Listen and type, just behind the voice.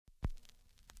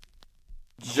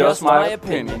Just My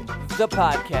Opinion, the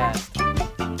podcast.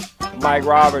 Mike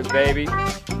Roberts, baby.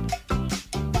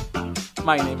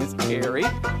 My name is Ari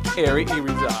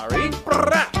Irizarry.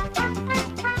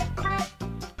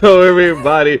 Hello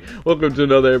everybody, welcome to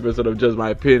another episode of Just My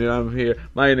Opinion. I'm here,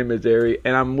 my name is Ari,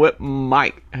 and I'm with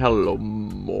Mike. Hello,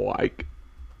 Mike.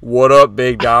 What up,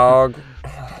 big dog?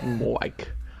 Mike.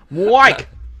 What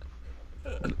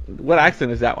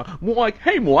accent is that one? Mike,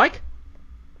 hey Mike.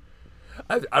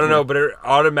 I don't know, but it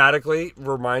automatically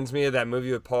reminds me of that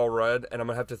movie with Paul Rudd, and I'm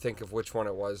going to have to think of which one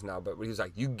it was now, but he was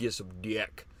like, you get some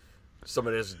dick. Some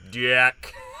of this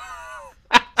dick.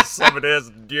 Some of this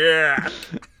dick.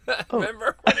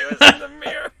 Remember when he was in the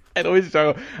mirror?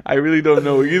 I really don't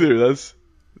know either. That's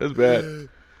bad.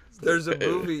 There's a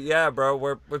movie, yeah, bro,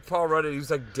 where with Paul Rudd, he was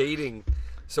like dating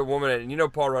some woman, and you know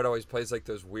Paul Rudd always plays like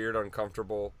those weird,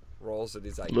 uncomfortable roles, and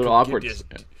he's like, little awkward. He's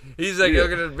like,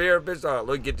 look at this mirror, bitch. Oh,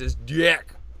 look at this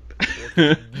dick.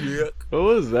 Dick. What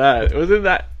was that? Wasn't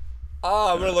that?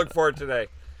 Oh, I'm gonna look for it today.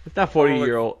 It's that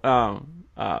 40-year-old. What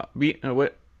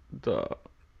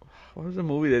was the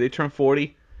movie that they turned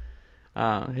 40?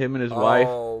 Him and his wife.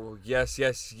 Oh, yes.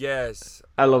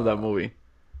 I love that movie.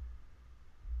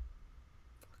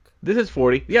 This is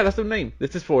 40. Yeah, that's the name.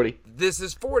 This is 40. This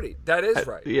is 40. That is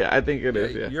right. Yeah, I think it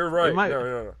is. Yeah, you're right.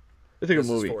 No. It's a good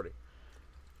This movie. is 40.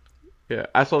 Yeah,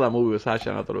 I saw that movie with Sasha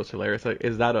and I thought it was hilarious. Like,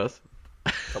 is that us?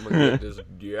 Come and get this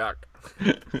dick.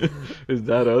 Is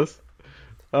that us?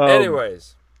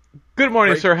 Anyways. Good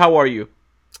morning, sir. How are you?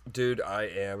 Dude, I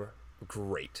am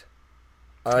great.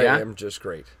 I am just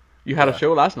great. You had a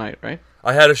show last night, right?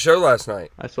 I had a show last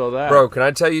night. I saw that. Bro, can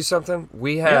I tell you something?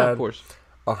 We had of course.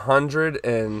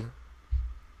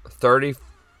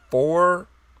 134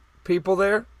 people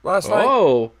there last night.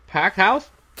 Oh, packed house?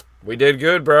 We did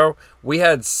good, bro. We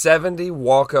had 70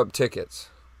 walk-up tickets.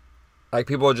 Like,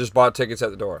 people just bought tickets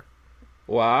at the door.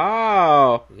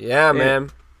 Wow. Yeah, man.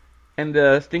 And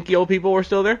the stinky old people were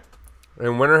still there?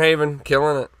 In Winter Haven,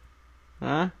 killing it.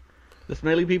 Huh? The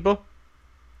smelly people?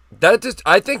 I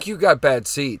think you got bad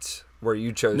seats where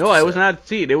you chose No, to it sit. was not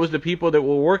seat. It was the people that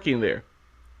were working there.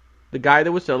 The guy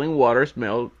that was selling water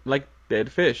smelled like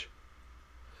dead fish.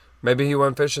 Maybe he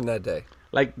went fishing that day.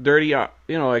 Like dirty,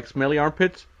 like smelly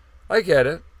armpits. I get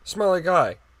it. Smelly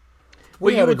guy.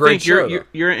 Well, We had a great show.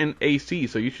 You're in AC,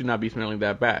 so you should not be smelling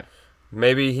that bad.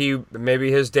 Maybe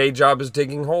his day job is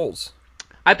digging holes.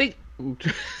 I think.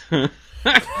 Okay.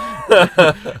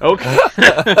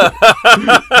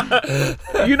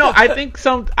 I think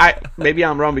maybe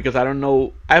I'm wrong because I don't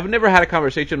know. I've never had a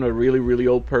conversation with a really, really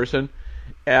old person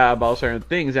about certain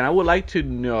things, and I would like to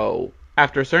know,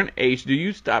 after a certain age, do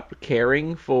you stop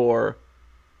caring for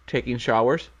taking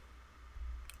showers?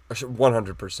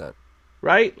 100%.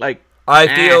 Right? Like, I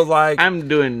feel like I'm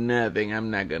doing nothing. I'm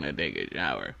not gonna take a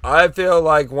shower. I feel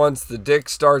like once the dick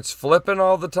starts flipping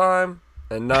all the time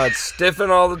and not stiffing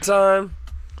all the time,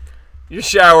 your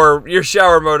shower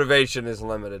motivation is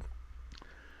limited.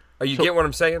 Are you get what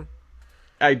I'm saying?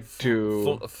 I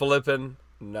do. Flipping,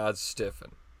 not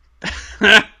stiffing.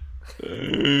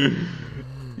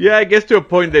 Yeah, I guess to a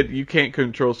point that you can't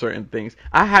control certain things.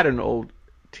 I had an old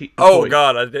Oh toy.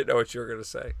 God, I didn't know what you were gonna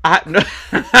say. No.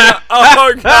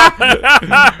 Oh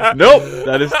God. Nope,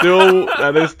 that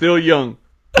is still young.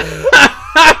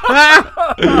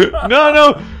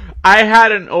 No, I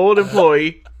had an old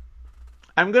employee.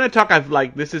 I'm gonna talk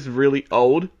like this is really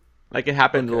old, like it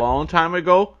happened a long time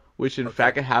ago, which in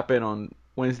fact it happened on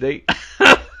Wednesday.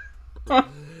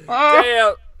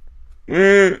 Damn.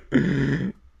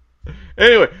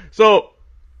 Anyway, so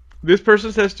this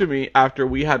person says to me after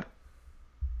we had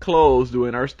closed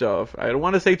doing our stuff. I don't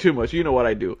want to say too much. You know what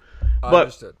I do. But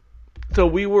Understood. so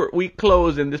we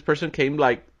closed, and this person came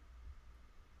like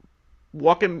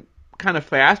walking kind of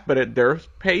fast, but at their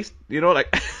pace.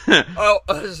 Like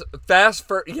Fast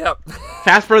for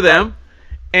fast for them,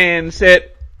 and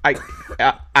said, "I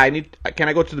need. Can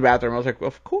I go to the bathroom?" I was like,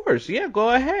 "Of course, yeah,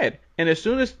 go ahead." And as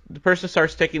soon as the person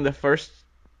starts taking the first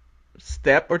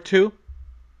step or two,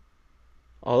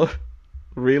 all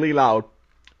really loud.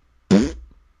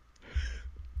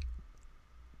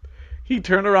 He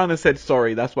turned around and said,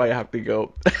 "Sorry, that's why I have to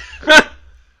go."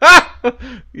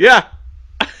 Yeah.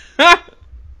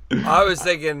 I was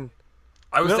thinking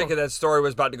that story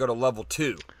was about to go to level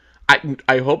 2.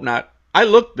 I hope not. I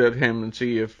looked at him and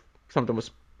see if something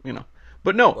was,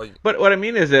 But no. Well, but what I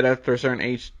mean is that after a certain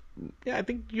age, yeah, I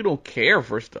think you don't care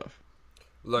for stuff.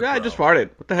 Look, Yeah, I bro. just farted.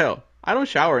 What the hell? I don't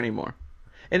shower anymore.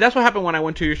 And that's what happened when I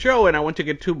went to your show and I went to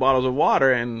get 2 bottles of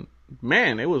water, and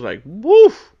man, it was like,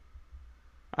 woof.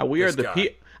 We are This the guy. pier.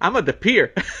 I'm at the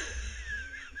pier.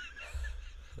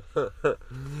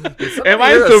 Am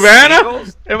I in You're a Savannah?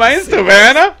 Seagulls? Am I in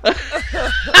Savannah?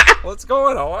 What's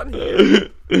going on here?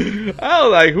 I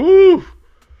was like, whoo.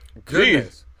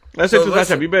 Goodness. I said to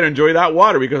Sasha, you better enjoy that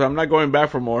water because I'm not going back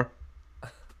for more.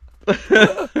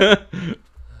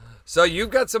 So you've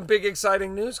got some big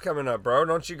exciting news coming up, bro.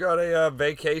 Don't you got a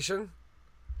vacation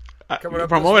coming up?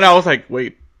 For a this moment, week? I was like,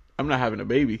 wait, I'm not having a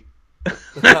baby. Wait,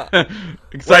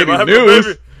 Exciting am I having a news.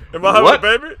 baby? Am I having What? a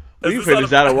baby? We Is this finished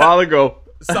that a while ago.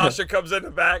 Sasha comes in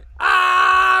the back.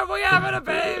 We having a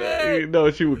baby. No,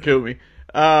 she would kill me.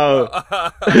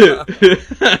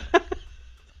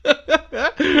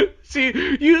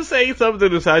 See, you say something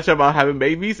to Sasha about having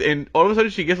babies, and all of a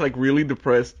sudden she gets like really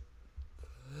depressed.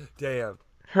 Damn.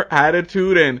 Her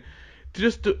attitude and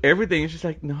just everything. She's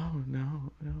like, no,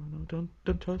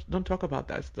 don't talk about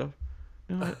that stuff.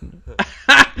 No.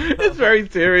 It's very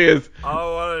serious. I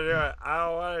don't want to do it. I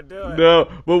don't want to do it. No,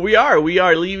 but we are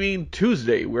leaving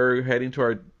Tuesday. We're heading to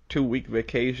our 2-week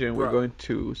vacation. We're Bro. going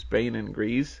to Spain and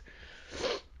Greece.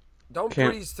 Don't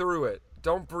Can't- breeze through it.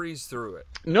 Don't breeze through it.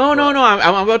 No.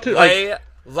 I'm about to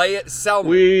Lay it. Sell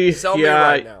me. Sell me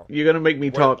right now. You're gonna make me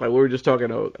talk like we were just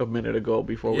talking a minute ago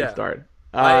before we Yeah. start.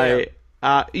 I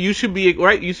You should be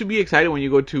right. You should be excited when you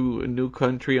go to a new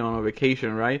country on a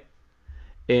vacation, right?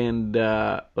 And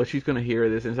she's gonna hear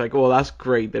this and it's like, well, that's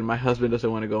great. Then my husband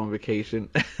doesn't want to go on vacation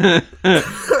for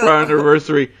our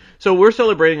anniversary. So we're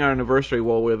celebrating our anniversary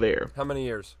while we're there. How many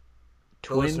years?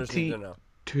 The listeners need to know.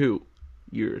 22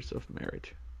 years of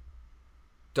marriage.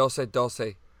 Dulce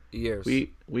years.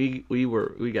 We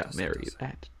got married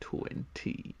at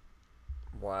 20.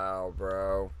 Wow,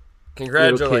 bro.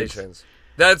 Congratulations.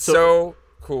 That's so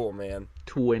cool, man.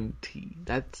 20.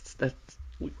 That's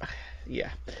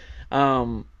yeah.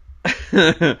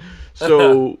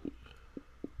 So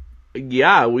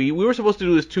yeah, we were supposed to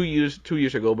do this 2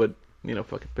 years ago, but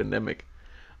fucking pandemic,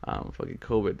 fucking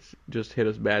COVID just hit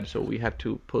us bad, so we had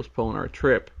to postpone our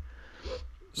trip.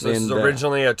 So this is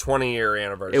originally a 20-year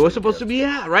anniversary. It was supposed to be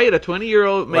right, a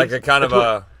 20-year-old like a kind of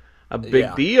a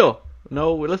big deal.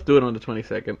 No, let's do it on the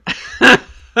 22nd.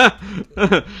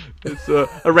 It's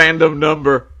a random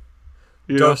number.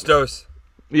 Dos.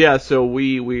 Yeah, so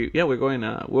we're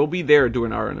going. We'll be there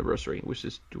during our anniversary, which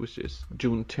is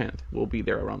June 10th. We'll be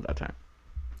there around that time.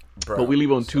 Bro, But we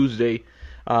leave on Tuesday.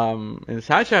 And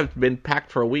Sasha has been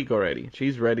packed for a week already.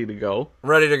 She's ready to go.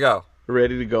 ready to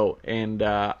go. And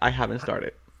I haven't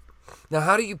started. Now,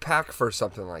 how do you pack for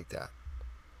something like that?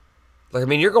 Like, I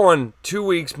mean, you're going 2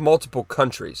 weeks, multiple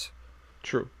countries.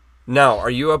 True. Now, are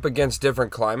you up against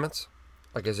different climates?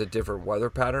 Like, is it different weather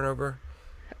pattern over?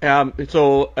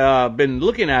 Been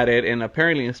looking at it, and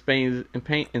apparently in Spain,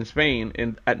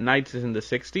 at nights it's in the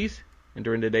 60s, and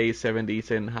during the day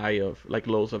 70s and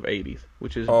lows of 80s,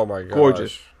 which is Oh my gosh.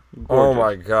 gorgeous. Oh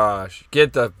my gosh.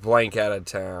 Get the blank out of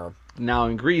town. Now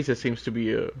in Greece it seems to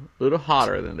be a little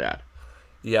hotter than that.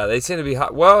 Yeah, they seem to be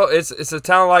hot. Well, it's a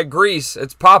town like Greece.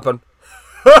 It's popping.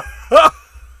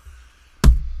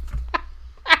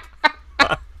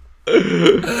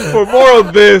 For more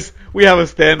of this, we have a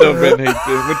stand-up in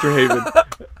Winter Haven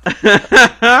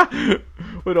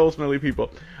with old smelly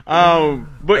people. But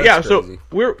That's yeah, crazy.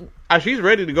 so she's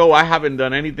ready to go. I haven't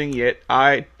done anything yet.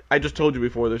 I just told you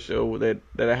before the show that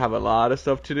I have a lot of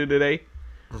stuff to do today.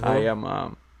 I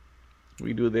am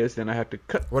we do this, and I have to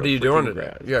cut. What the are you doing freaking today?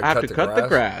 grass. You gotta I have cut to the cut the grass?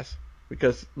 grass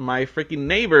because my freaking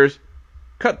neighbors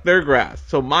cut their grass,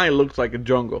 so mine looks like a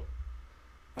jungle.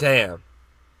 Damn.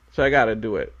 So I gotta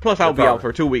do it. Plus, I'll be out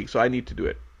for 2 weeks, so I need to do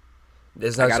it.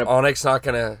 Isn't Onyx not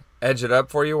going to edge it up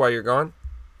for you while you're gone?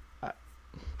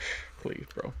 Please,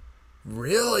 bro.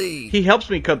 Really? He helps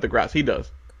me cut the grass. He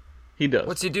does.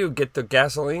 What's he do? Get the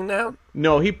gasoline down?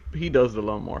 No, he does the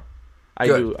lawnmower. I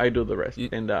do the rest. You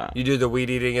You do the weed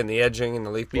eating and the edging and the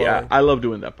leaf blowing? yeah, I love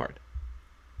doing that part.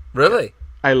 Really?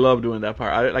 I love doing that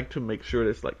part. I like to make sure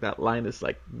it's like that line is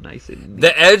like nice and neat.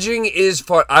 The edging is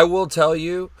fun. I will tell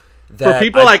you that For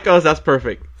people like us, that's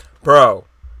perfect. bro,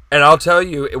 and I'll tell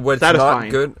you what's not Satisfying.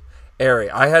 good. Ari,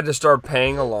 I had to start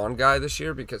paying a lawn guy this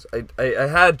year because I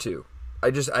had to.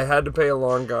 I had to pay a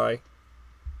lawn guy,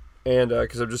 and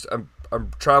because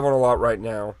I'm traveling a lot right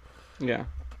now. Yeah.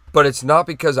 But it's not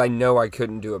because I know I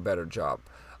couldn't do a better job.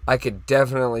 I could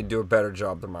definitely do a better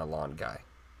job than my lawn guy.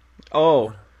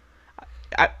 Oh,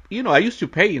 I used to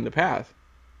pay in the past,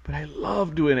 but I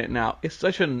love doing it now. It's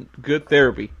such a good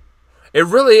therapy. It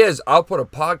really is. I'll put a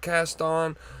podcast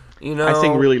on. I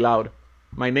sing really loud.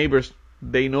 My neighbors,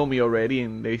 they know me already,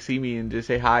 and they see me and just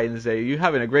say hi and say, "You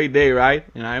having a great day, right?"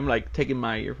 And I'm like taking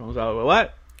my earphones out.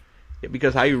 What? Yeah,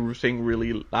 because I sing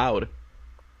really loud.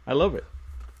 I love it.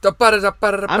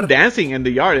 I'm dancing in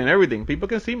the yard and everything. People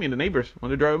can see me, the neighbors, when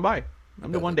they're driving by.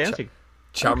 I'm the one dancing.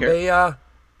 I don't care. Chambea.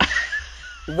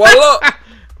 Voila.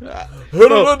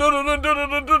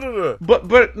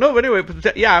 But anyway,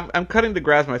 yeah, I'm cutting the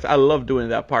grass myself. I love doing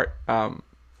that part. And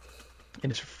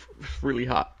it's really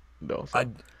hot though.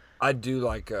 So. I do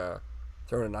like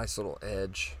throwing a nice little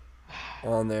edge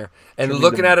on there and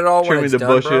looking at it all when it's the done,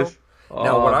 bushes. bro.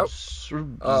 Now what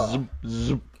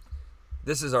Zip.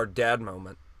 this is our dad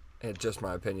moment at Just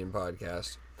My Opinion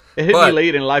podcast. It hit me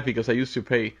late in life because I used to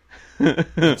pay.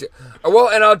 Well,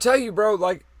 and I'll tell you, bro,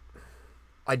 like,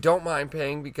 I don't mind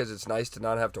paying because it's nice to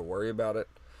not have to worry about it.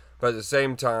 But at the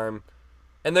same time,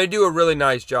 and they do a really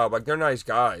nice job. Like, they're nice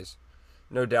guys.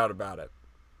 No doubt about it.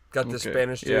 Got this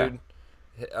Spanish dude.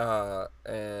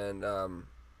 And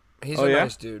he's a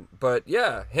nice dude. But,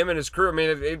 yeah, him and his crew, I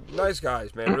mean, nice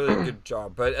guys, man. Really good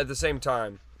job. But at the same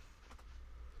time,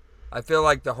 I feel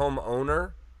like the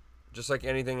homeowner, just like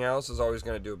anything else, is always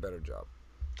going to do a better job.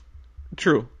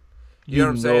 True. You know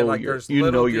what I'm saying? Like, there's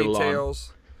little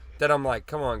details that I'm like,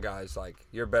 come on, guys. Like,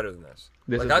 you're better than this.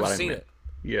 Like, I've seen it.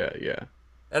 Yeah.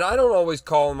 And I don't always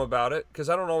call him about it because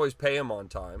I don't always pay him on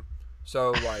time.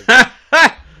 So, like,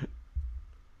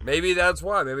 maybe that's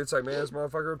why. Maybe it's like, man, this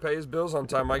motherfucker would pay his bills on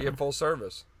time. I get full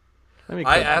service.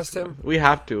 I asked him. We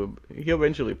have to. He'll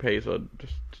eventually pay, so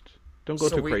just don't go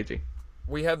too crazy.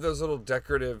 We have those little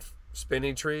decorative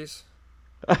spinny trees.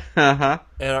 Uh-huh.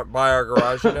 And by our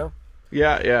garage, you know?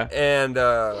 Yeah. And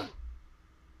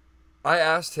I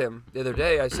asked him the other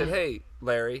day, I said, hey,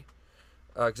 Larry,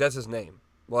 because that's his name.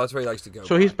 Well, that's where he likes to go.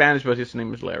 So he's Spanish, but his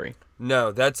name is Larry.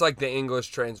 No, that's like the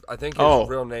English I think his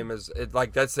real name is,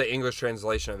 that's the English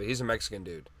translation of it. He's a Mexican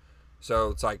dude. So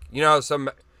it's like, you know,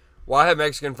 I have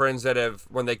Mexican friends that have,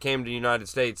 when they came to the United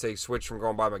States, they switched from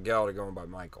going by Miguel to going by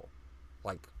Michael.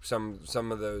 Like some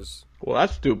of those. Well,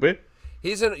 that's stupid.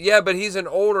 But he's an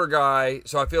older guy,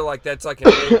 so I feel like that's like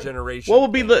an old generation. What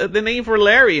would be the name for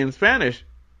Larry in Spanish?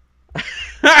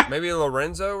 Maybe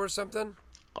Lorenzo or something?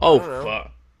 Oh,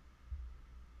 fuck.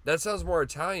 That sounds more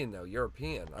Italian, though,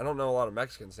 European. I don't know a lot of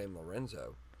Mexicans named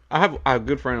Lorenzo. I have a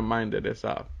good friend of mine that is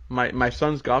my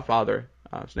son's godfather.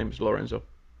 His name is Lorenzo.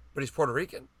 But he's Puerto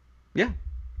Rican? Yeah.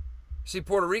 See,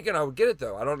 Puerto Rican, I would get it,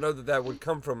 though. I don't know that would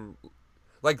come from...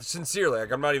 Like, sincerely,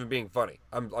 like, I'm not even being funny.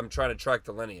 I'm trying to track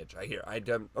the lineage.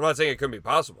 I'm not saying it couldn't be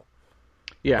possible.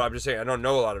 Yeah. But I'm just saying I don't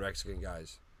know a lot of Mexican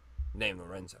guys named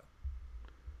Lorenzo.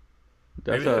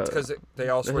 Maybe that's because they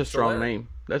all switched. That's a strong name.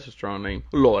 That's a strong name.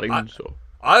 Lorenzo.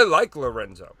 I like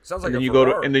Lorenzo. Sounds like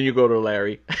and then you go to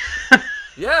Larry.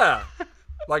 Yeah.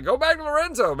 Like, go back to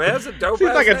Lorenzo, man. That's a dope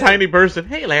Seems like name. a tiny person.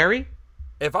 Hey, Larry.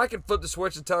 If I could flip the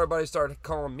switch and tell everybody to start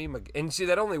calling me Miguel. And see,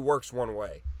 that only works one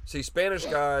way. See, Spanish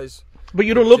guys... But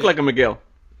you don't look like a Miguel.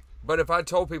 But if I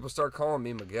told people to start calling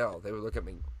me Miguel, they would look at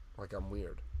me like I'm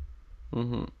weird.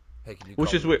 Mm-hmm. Hey, can you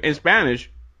Which is weird. In Spanish,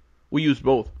 we use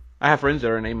both. I have friends that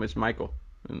their name is Michael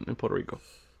in Puerto Rico.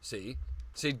 See,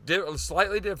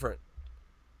 slightly different.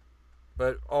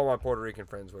 But all my Puerto Rican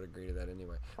friends would agree to that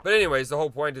anyway. But anyways, the whole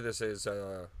point of this is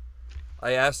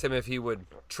I asked him if he would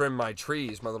trim my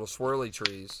trees, my little swirly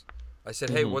trees. I said,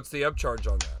 hey, what's the upcharge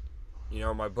on that? You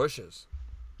know, my bushes.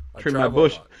 Trim my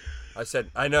bush. I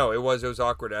said, I know, it was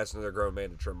awkward asking another grown man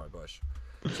to trim my bush.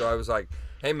 So I was like,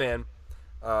 hey, man,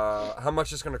 how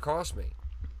much is it going to cost me?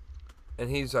 And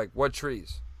he's like, what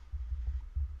trees?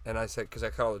 And I said, because I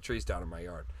cut all the trees down in my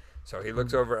yard. So he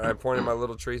looks over, and I pointed my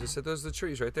little trees. I said, those are the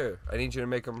trees right there. I need you to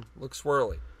make them look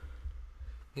swirly.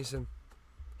 He said,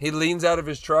 he leans out of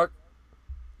his truck,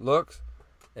 looks,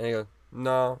 and he goes,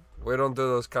 no, we don't do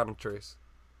those kind of trees.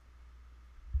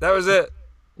 That was it.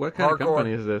 What kind of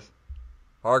company is this?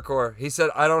 Hardcore. He said,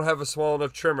 I don't have a small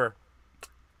enough trimmer.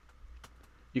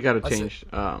 You got to change.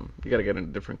 You got to get in a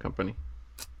different company.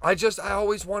 I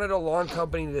always wanted a lawn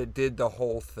company that did the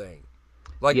whole thing.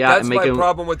 Like, that's my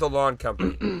problem with the lawn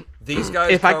company. These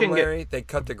guys Larry, they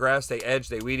cut the grass, they edge,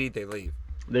 they weed eat, they leave.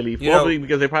 They leave. Probably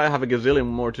because they probably have a gazillion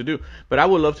more to do. But I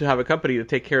would love to have a company to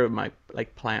take care of my,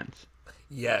 plants.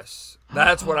 Yes.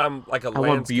 That's what I'm, like, I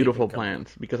want beautiful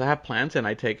plants. Because I have plants and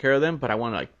I take care of them, but I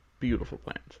want, beautiful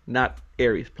plants. Not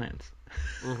Aries plants.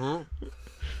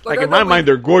 Mm-hmm. In my mind,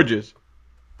 they're gorgeous.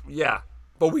 Yeah.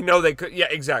 But we know they could. Yeah,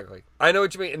 exactly. I know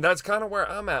what you mean. And that's kind of where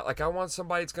I'm at. Like, I want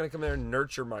somebody that's going to come there and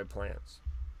nurture my plants.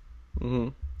 Mm-hmm.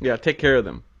 Yeah, take care of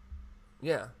them.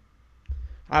 Yeah.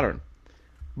 I don't know.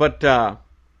 But, so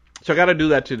I got to do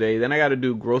that today. Then I got to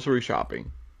do grocery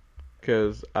shopping.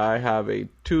 Because I have a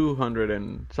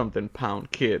 200-and-something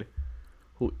pound kid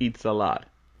who eats a lot.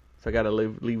 So I got to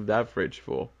leave that fridge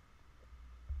full.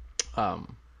 And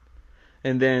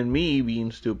then me,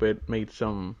 being stupid, made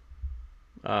some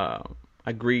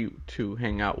agree to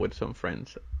hang out with some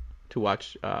friends to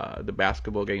watch the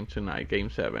basketball game tonight, Game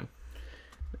 7.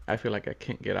 I feel like I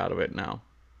can't get out of it now.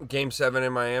 Game 7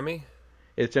 in Miami.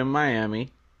 It's in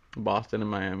Miami, Boston and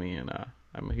Miami, and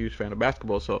I'm a huge fan of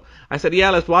basketball. So I said, yeah,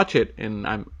 let's watch it. And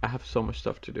I have so much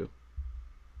stuff to do.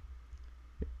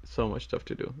 So much stuff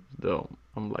to do. Though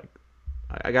I'm like,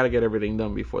 I got to get everything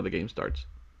done before the game starts.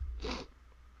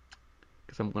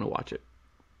 Because I'm going to watch it.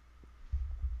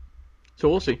 So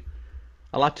we'll see.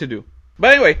 A lot to do.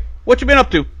 But anyway, what you been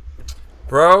up to?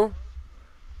 Bro,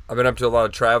 I've been up to a lot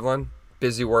of traveling.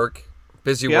 Busy work.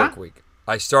 Busy work week.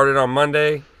 I started on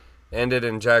Monday, ended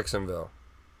in Jacksonville.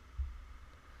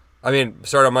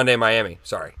 Started on Monday in Miami.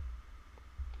 Sorry.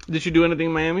 Did you do anything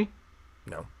in Miami?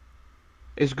 No.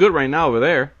 It's good right now over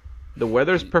there. The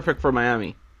weather's perfect for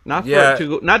Miami. Not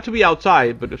to be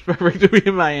outside, but it's perfect to be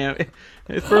in Miami.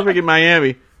 It's perfect in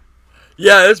Miami.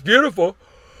 Yeah, it's beautiful.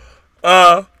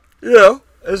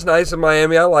 It's nice in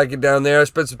Miami. I like it down there. I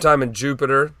spent some time in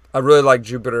Jupiter. I really like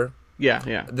Jupiter.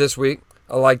 Yeah. This week,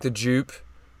 I like the Jupe.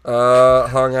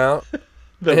 Hung out.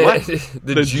 The what?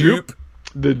 the Jupe.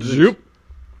 The Jupe.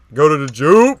 Go to the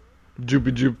Jupe.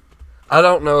 Jupe. I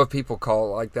don't know if people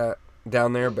call it like that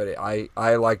down there, but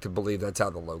I like to believe that's how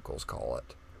the locals call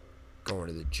it. Going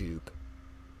to the Jupe.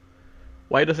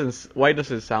 Why does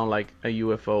it sound like a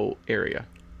UFO area?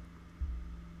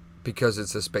 Because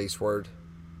it's a space word.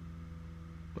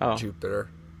 Oh. Jupiter,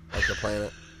 like the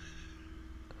planet.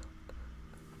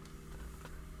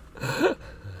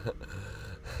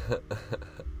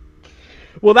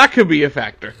 Well, that could be a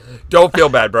factor. Don't feel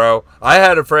bad, bro. I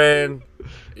had a friend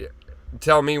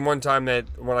tell me one time that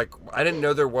I didn't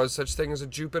know there was such thing as a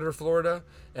Jupiter, Florida,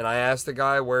 and I asked the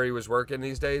guy where he was working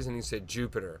these days, and he said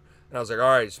Jupiter, and I was like, all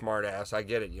right, smart ass, I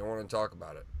get it. You don't want to talk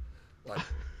about it. Like,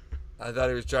 I thought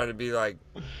he was trying to be like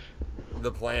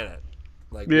the planet,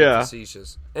 like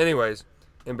facetious. Anyways,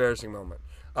 embarrassing moment.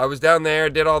 I was down there,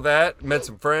 did all that, met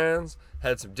some friends,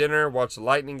 had some dinner, watched the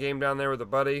Lightning game down there with a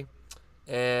buddy,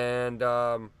 and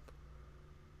a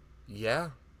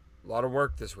lot of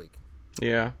work this week.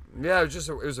 Yeah. Yeah, it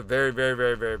was a very, very,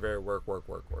 very, very, very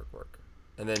work.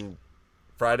 And then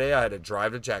Friday I had to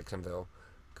drive to Jacksonville,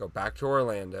 go back to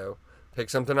Orlando, pick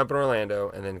something up in Orlando,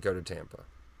 and then go to Tampa.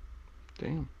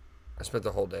 Damn. I spent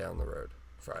the whole day on the road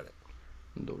Friday.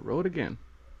 On the road again.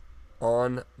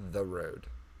 On the road.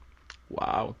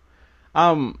 Wow.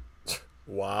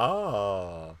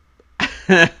 Wow.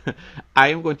 I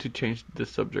am going to change the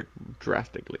subject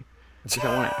drastically.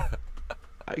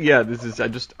 Yeah, this is. I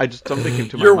just something came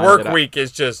to my mind. Your work week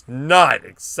is just not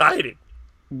exciting.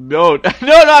 No,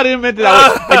 I didn't mean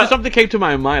that. I just something came to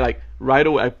my mind, like right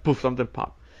away. Poof, something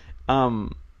popped.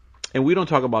 And we don't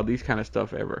talk about these kind of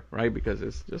stuff ever, right? Because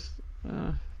it's just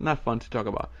not fun to talk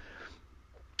about.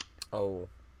 Oh.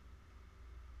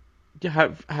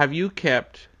 Yeah, have you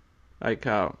kept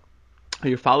are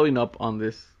you following up on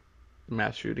this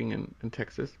mass shooting in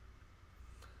Texas?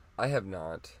 I have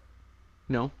not.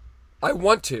 No. I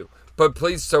want to, but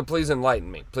please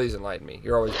enlighten me. Please enlighten me.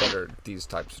 You're always better at these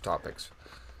types of topics.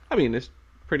 I mean, I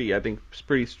think it's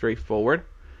pretty straightforward.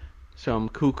 Some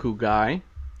cuckoo guy,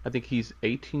 I think he's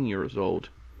 18 years old,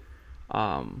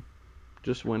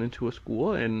 just went into a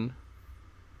school and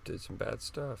did some bad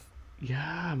stuff.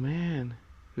 Yeah, man.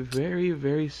 Very,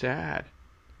 very sad.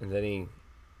 And then he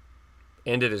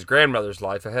ended his grandmother's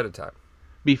life ahead of time.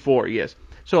 Before, yes.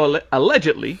 So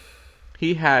allegedly,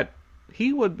 he had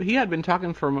been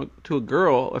talking to a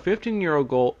girl, a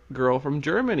 15-year-old girl from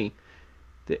Germany,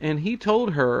 and he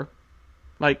told her,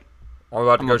 like, I'm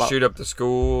about to go shoot up the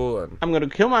school, and I'm going to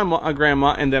kill my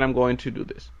grandma, and then I'm going to do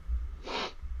this.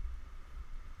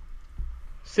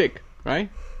 Sick, right?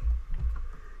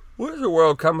 What is the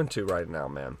world coming to right now,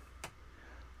 man?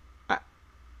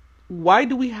 Why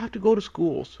do we have to go to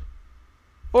schools?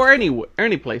 Or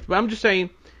any place. But I'm just saying,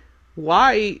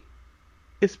 why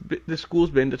is the schools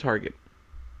been the target?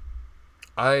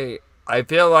 I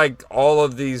feel like all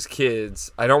of these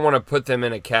kids, I don't want to put them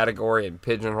in a category and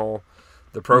pigeonhole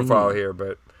the profile here,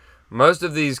 but most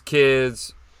of these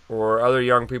kids or other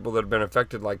young people that have been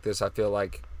affected like this, I feel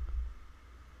like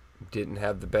didn't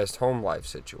have the best home life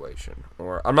situation.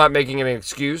 Or I'm not making an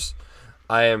excuse.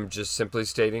 I am just simply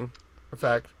stating a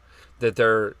fact that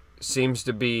there seems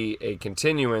to be a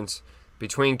continuance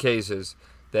between cases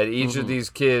that each of these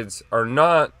kids are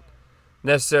not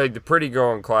necessarily the pretty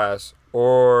girl in class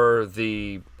or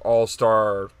the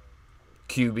all-star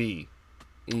QB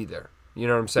either. You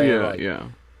know what I'm saying? Yeah.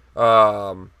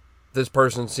 This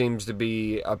person seems to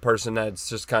be a person that's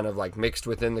just kind of like mixed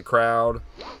within the crowd.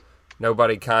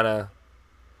 Nobody kind of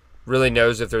really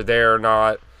knows if they're there or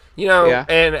not. You know,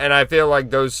 and I feel like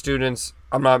those students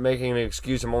I'm not making an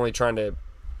excuse. I'm only trying to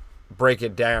break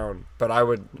it down. But I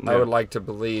would like to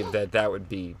believe that would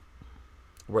be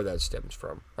where that stems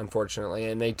from, unfortunately.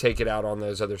 And they take it out on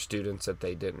those other students that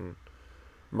they didn't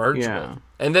merge with.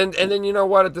 And then you know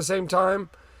what? At the same time,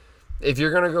 if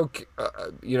you're gonna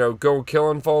go, go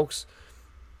killing folks,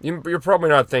 you're probably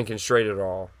not thinking straight at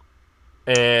all.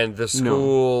 And the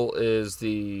school is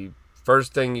the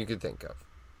first thing you could think of.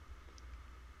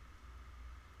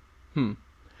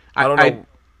 I don't know.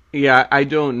 I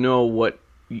don't know what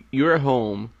you're at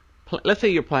home. Let's say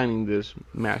you're planning this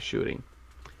mass shooting.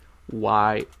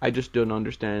 Why? I just don't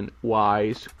understand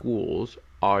why schools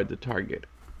are the target.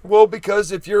 Well,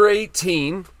 because if you're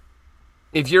 18,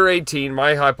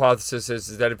 my hypothesis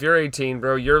is that if you're 18,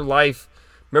 bro, your life.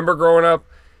 Remember growing up,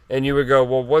 and you would go,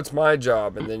 well, what's my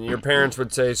job? And then your parents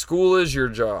would say, school is your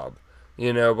job.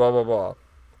 Blah, blah, blah.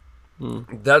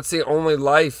 That's the only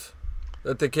life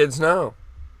that the kids know.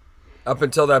 Up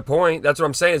until that point, that's what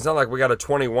I'm saying. It's not like we got a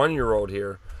 21-year-old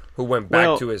here who went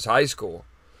back to his high school.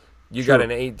 You got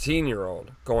an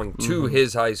 18-year-old going to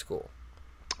his high school.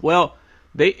 Well,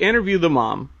 they interviewed the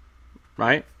mom,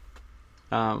 right?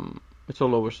 It's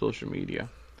all over social media.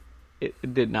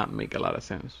 It did not make a lot of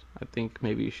sense. I think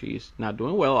maybe she's not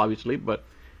doing well, obviously, but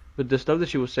the stuff that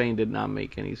she was saying did not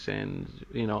make any sense.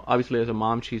 Obviously as a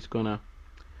mom, she's gonna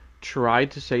try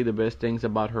to say the best things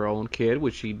about her own kid,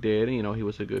 which she did. He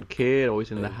was a good kid,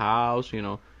 always in the house.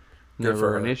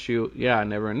 Never an issue. Yeah,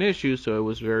 never an issue. So it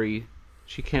was very.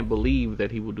 She can't believe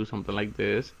that he would do something like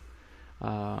this.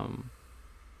 Then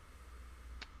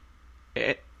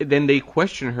they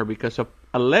question her because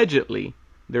allegedly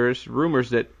there's rumors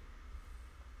that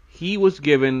he was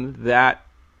given that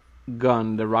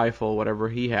gun, the rifle, whatever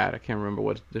he had. I can't remember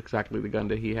what exactly the gun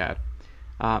that he had.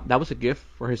 That was a gift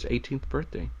for his 18th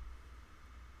birthday.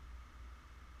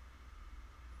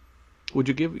 Would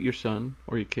you give your son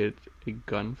or your kid a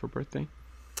gun for birthday?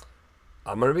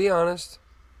 I'm going to be honest.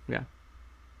 Yeah.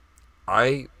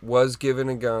 I was given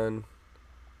a gun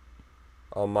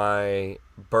on my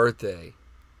birthday.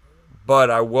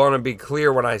 But I want to be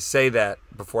clear when I say that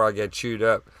before I get chewed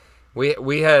up. We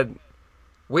had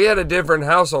a different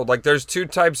household. Like, there's two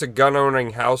types of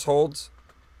gun-owning households.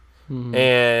 Mm-hmm.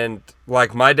 And,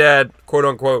 like, my dad,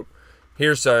 quote-unquote,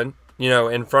 here, son,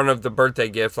 in front of the birthday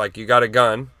gift, like, you got a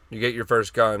gun. You get your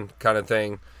first gun kind of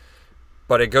thing.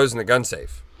 But it goes in the gun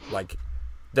safe. Like,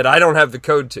 that I don't have the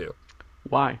code to.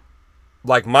 Why?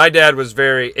 Like, my dad was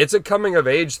it's a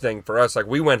coming-of-age thing for us. Like,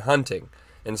 we went hunting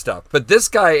and stuff. But this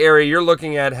guy, Ari, you're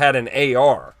looking at had an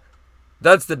AR.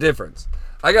 That's the difference.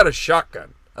 I got a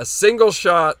shotgun. A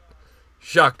single-shot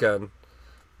shotgun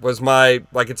was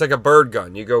it's like a bird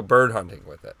gun. You go bird hunting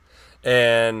with it.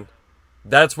 And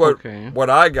that's what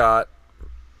I got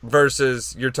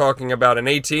versus you're talking about an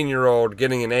 18-year-old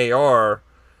getting an AR.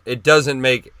 It doesn't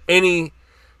make any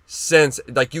sense.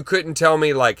 Like, you couldn't tell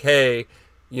me, like, hey,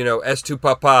 es tu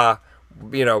papa,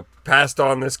 passed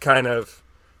on this kind of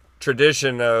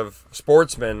tradition of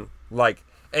sportsmen. Like,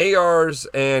 ARs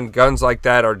and guns like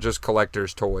that are just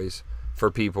collector's toys for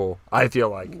people, I feel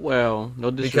like. Well, no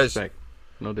disrespect.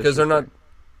 Because they're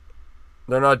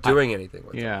not doing anything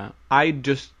with it. Yeah.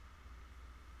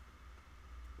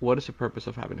 What is the purpose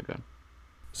of having a gun?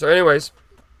 So anyways,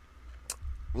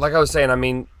 like I was saying, I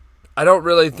mean, I don't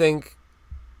really think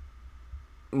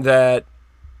that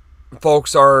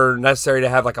folks are necessary to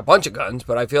have like a bunch of guns,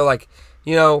 but I feel like,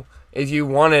 if you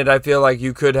wanted, I feel like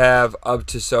you could have up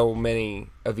to so many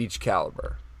of each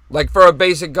caliber. Like, for a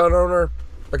basic gun owner,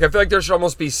 like, I feel like there should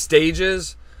almost be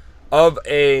stages of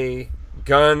a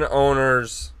gun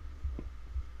owner's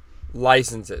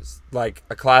licenses. Like,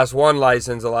 a Class 1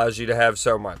 license allows you to have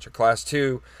so much. A Class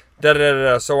 2,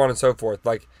 da-da-da-da, so on and so forth.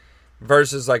 Like,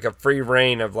 versus, like, a free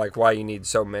reign of, like, why you need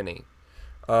so many.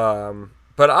 But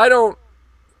I don't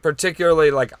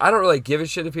particularly, like, I don't really give a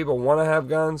shit if people want to have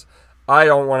guns. I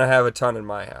don't want to have a ton in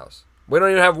my house. We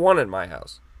don't even have one in my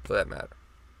house, for that matter.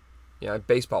 I have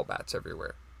baseball bats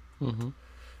everywhere. Mm-hmm.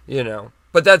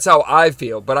 But that's how I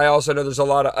feel. But I also know there's a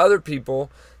lot of other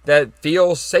people that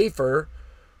feel safer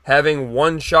having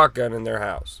one shotgun in their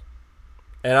house.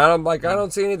 And I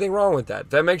don't see anything wrong with that. If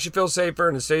that makes you feel safer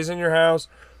and it stays in your house,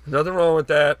 there's nothing wrong with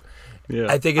that. Yeah.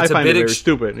 I think it's a bit very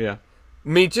stupid, yeah.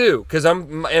 Me too, because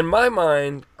I'm in my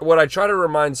mind. What I try to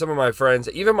remind some of my friends,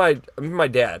 even my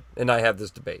dad, and I have this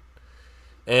debate,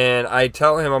 and I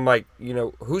tell him, I'm like,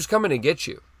 who's coming to get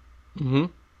you? Mm-hmm.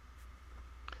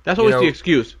 That's always the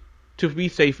excuse to be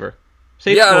safer.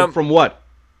 From what?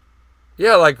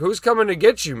 Yeah, like, who's coming to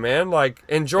get you, man? Like,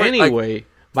 enjoy. Anyway, like,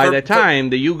 by the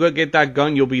time that you go get that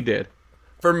gun, you'll be dead.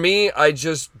 For me, I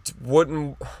just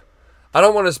wouldn't. I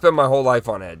don't want to spend my whole life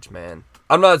on edge, man.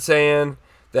 I'm not saying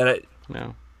that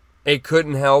No. it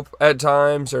couldn't help at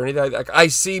times or anything like that. I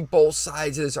see both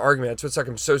sides of this argument. That's what's like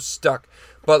I'm so stuck.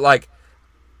 But like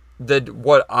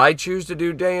what I choose to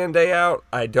do day in, day out,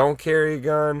 I don't carry a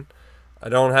gun. I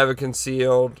don't have it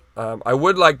concealed. I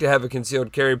would like to have a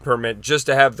concealed carry permit just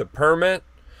to have the permit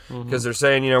because they're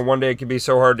saying, one day it can be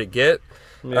so hard to get.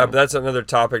 Yeah. But that's another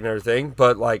topic, another thing.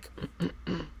 But like,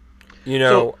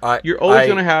 So you're always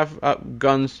going to have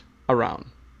guns around.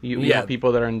 You Yeah. have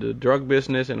people that are in the drug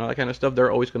business and all that kind of stuff. There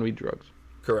are always going to be drugs.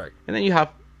 Correct. And then you have,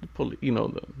 the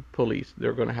police.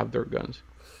 They're going to have their guns.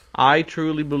 I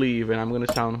truly believe, and I'm going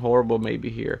to sound horrible maybe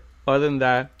here. Other than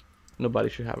that, nobody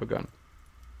should have a gun.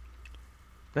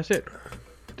 That's it.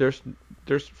 There's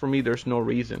for me, there's no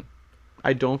reason.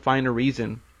 I don't find a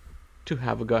reason to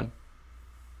have a gun.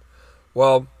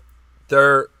 Well,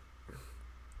 the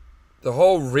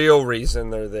whole real reason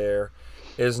they're there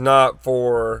is not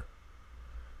for.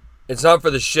 It's not for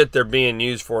the shit they're being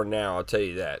used for now. I'll tell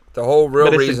you that. The whole real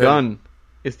But it's reason. the gun.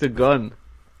 It's the gun.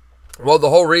 Well, the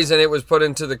whole reason it was put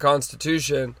into the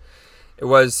Constitution, it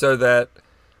was so that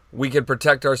we could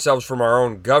protect ourselves from our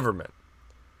own government.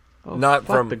 Oh, Not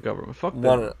fuck from the government. Fuck them.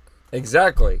 One,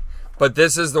 exactly. But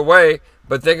this is the way.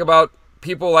 But think about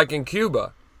people like in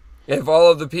Cuba. If all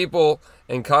of the people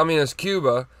in communist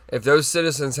Cuba, if those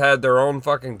citizens had their own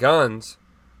fucking guns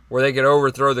where they could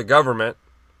overthrow the government,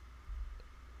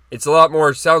 it's a lot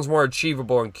more, sounds more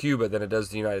achievable in Cuba than it does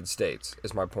the United States,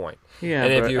 is my point. Yeah,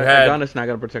 and but if you a had, gun is not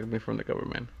going to protect me from the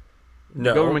government.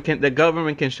 no, The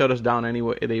government can shut us down any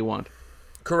way they want.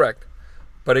 correct.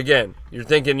 But again, you're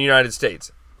thinking United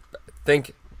States.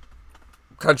 Think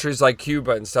countries like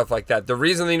Cuba and stuff like that. The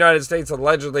reason the United States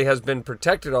allegedly has been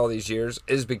protected all these years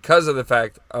is because of the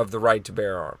fact of the right to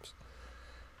bear arms.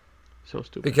 So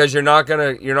stupid. Because you're not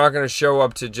gonna show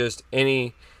up to just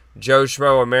any Joe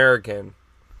Schmo American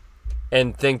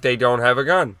and think they don't have a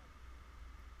gun.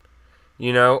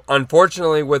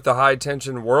 Unfortunately, with the high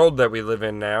tension world that we live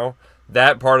in now,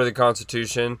 that part of the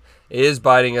Constitution is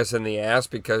biting us in the ass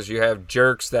because you have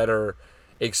jerks that are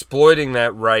exploiting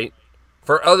that right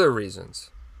for other reasons,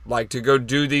 like to go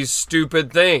do these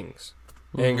stupid things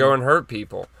and go and hurt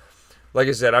people. Like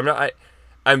I said,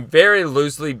 I'm very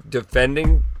loosely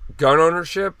defending gun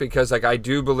ownership because I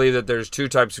do believe that there's two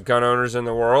types of gun owners in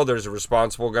the world. There's a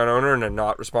responsible gun owner and a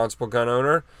not responsible gun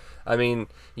owner. I mean,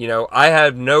 I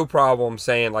had no problem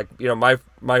saying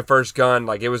my first gun,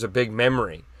 it was a big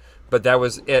memory, but that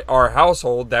was at our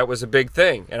household. That was a big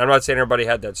thing. And I'm not saying everybody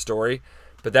had that story,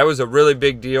 but that was a really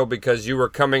big deal because you were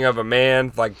coming of a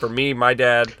man. Like for me, my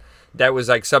dad, that was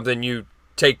something you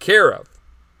take care of.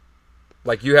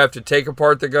 You have to take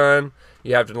apart the gun.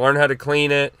 You have to learn how to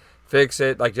clean it, fix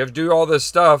it. You have to do all this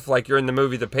stuff like you're in the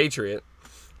movie The Patriot.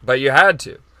 But you had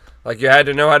to. You had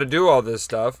to know how to do all this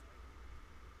stuff.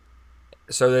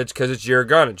 So that's because it's your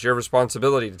gun. It's your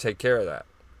responsibility to take care of that.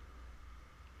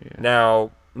 Yeah.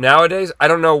 Now, nowadays, I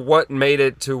don't know what made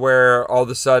it to where all of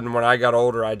a sudden when I got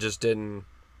older, I just didn't.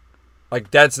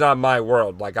 That's not my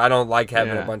world. I don't like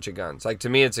having a bunch of guns. To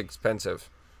me, it's expensive.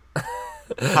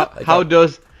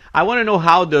 I want to know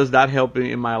how does that help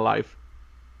in my life?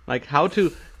 How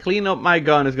to clean up my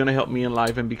gun is going to help me in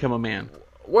life and become a man.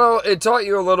 Well, it taught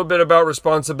you a little bit about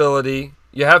responsibility.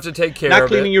 You have to take care of it. Not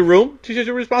cleaning your room teaches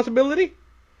you responsibility?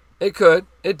 It could.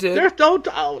 It did. There's no...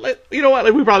 you know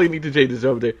what? We probably need to change this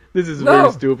up there. This is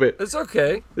very stupid. It's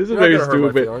okay. This is You're very not gonna hurt my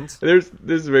stupid. feelings.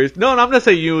 This is very... No, I'm not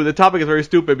saying you. The topic is very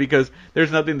stupid because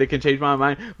there's nothing that can change my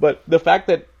mind. But the fact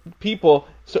that people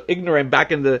so ignorant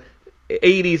back in the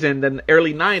 80s and then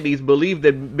early 90s believed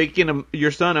that making your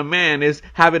son a man is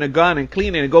having a gun and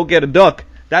cleaning and go get a duck.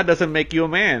 That doesn't make you a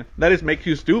man. That just makes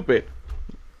you stupid.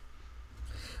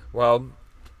 Well,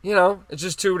 it's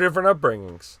just two different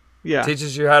upbringings. Yeah. It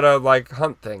teaches you how to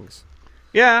hunt things.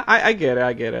 Yeah, I get it.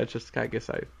 I guess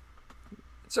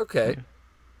It's okay. Yeah.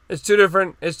 It's two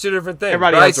different things.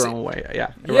 Everybody has their own way.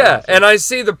 Yeah. Yeah, and I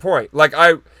see the point.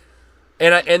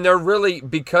 And they're really,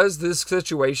 because this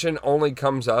situation only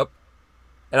comes up,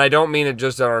 and I don't mean it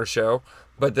just on our show,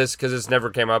 but because it's never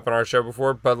came up on our show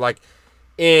before, but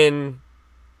in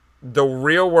the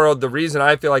real world, the reason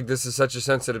I feel like this is such a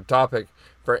sensitive topic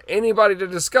for anybody to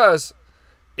discuss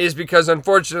is because,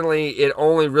 unfortunately, it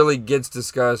only really gets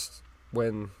discussed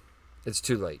when it's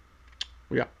too late.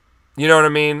 Yeah. You know what I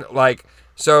mean?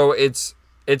 So it's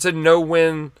a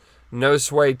no-win,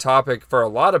 no-sway topic for a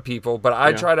lot of people, but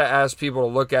I try to ask people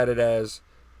to look at it as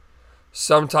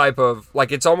some type of,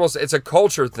 it's a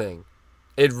culture thing.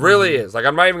 It really is.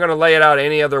 I'm not even going to lay it out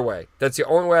any other way. That's the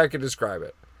only way I could describe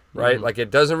it, right? It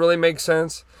doesn't really make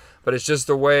sense, but it's just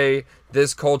the way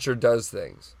this culture does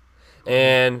things.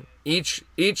 And each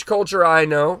culture I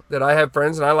know that I have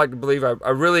friends, and I like to believe I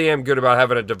really am good about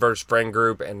having a diverse friend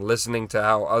group and listening to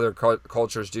how other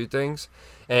cultures do things.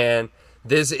 And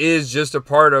this is just a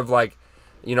part of, like,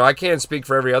 you know, I can't speak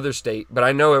for every other state, but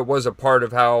I know it was a part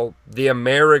of how the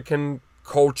American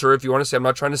culture, if you want to say, I'm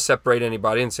not trying to separate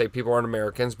anybody and say people aren't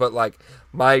Americans, but like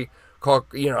my,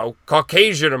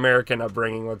 Caucasian American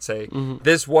upbringing, let's say,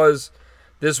 this was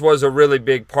a really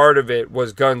big part of it,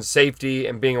 was gun safety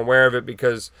and being aware of it,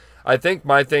 because I think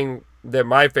my thing that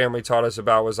my family taught us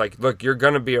about was like, look, you're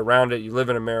going to be around it. You live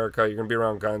in America. You're going to be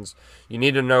around guns. You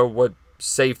need to know what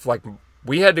safe, like,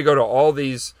 we had to go to all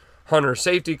these hunter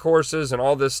safety courses and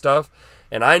all this stuff,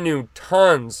 and I knew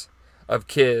tons of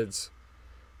kids,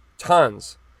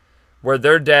 where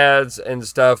their dads and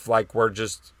stuff, like, were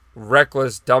just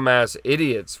reckless, dumbass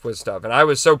idiots with stuff. And I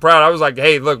was so proud. I was like,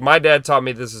 hey, look, my dad taught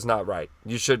me this is not right.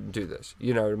 You shouldn't do this.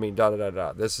 You know what I mean?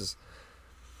 Da-da-da-da. This is...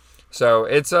 So,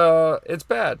 it's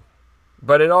bad.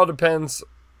 But it all depends,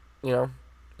 you know.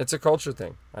 It's a culture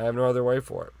thing. I have no other way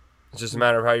for it. It's just a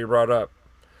matter of how you're brought up.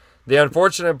 The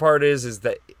unfortunate part is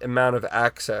the amount of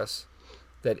access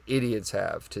that idiots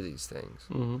have to these things.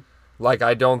 Mm-hmm. Like,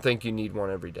 I don't think you need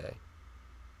one every day.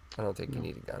 I don't think you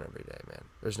need a gun every day, man.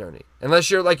 There's no need. Unless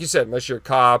you're, like you said, unless you're a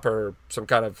cop or some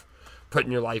kind of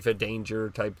putting your life at danger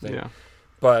type thing. Yeah.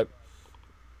 But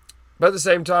at the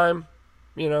same time,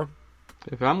 you know.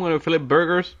 If I'm going to flip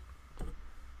burgers,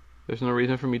 there's no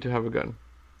reason for me to have a gun.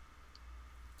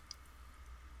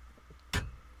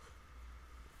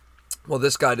 Well,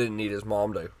 this guy didn't need his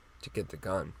mom to get the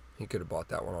gun. He could have bought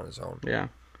that one on his own. Yeah.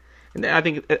 And I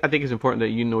think it's important that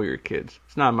you know your kids.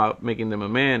 It's not about making them a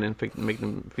man and make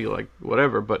them feel like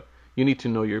whatever, but you need to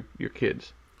know your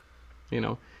kids, you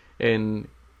know. And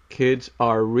kids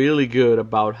are really good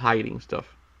about hiding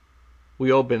stuff.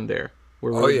 We all been there.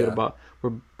 We're really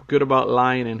good about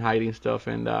lying and hiding stuff.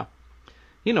 And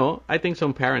you know, I think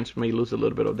some parents may lose a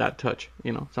little bit of that touch,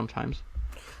 you know, sometimes.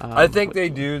 I think they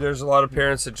do. There's a lot of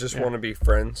parents that just want to be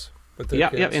friends with their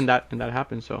kids. Yeah, and that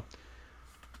happens. So.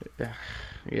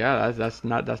 Yeah, that's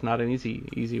not an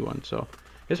easy one. So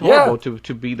it's horrible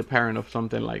to be the parent of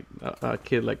something like a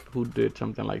kid like who did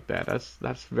something like that.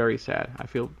 That's very sad. I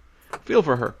feel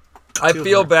for her. I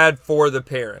feel bad for the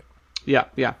parent. Yeah.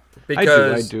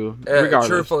 Because I do. Regardless.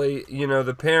 Truthfully, you know,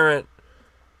 the parent,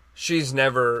 she's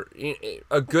never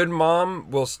a good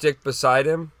mom will stick beside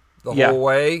him the whole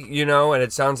way, you know, and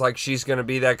it sounds like she's going to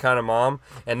be that kind of mom,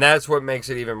 and that's what makes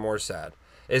it even more sad.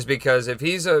 Is because if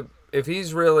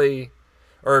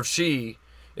she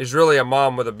is really a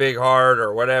mom with a big heart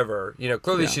or whatever, you know,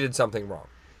 clearly she did something wrong.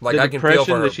 Like, the I can feel for her.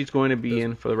 depression that she's going to be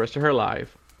in for the rest of her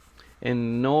life,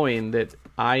 and knowing that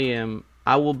I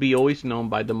will be always known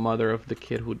by the mother of the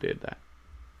kid who did that.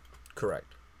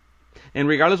 Correct. And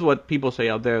regardless of what people say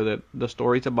out there, that the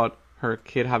stories about her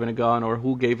kid having a gun or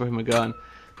who gave him a gun,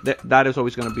 that is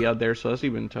always going to be out there, so that's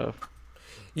even tough.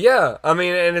 Yeah, I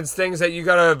mean, and it's things that you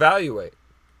got to evaluate.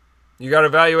 You got to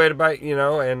evaluate about, you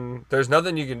know, and there's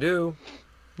nothing you can do.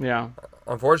 Yeah.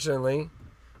 Unfortunately.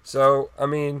 So, I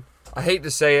mean, I hate to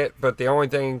say it, but the only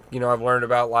thing, you know, I've learned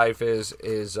about life is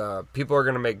people are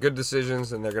going to make good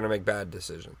decisions and they're going to make bad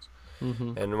decisions.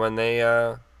 Mm-hmm. And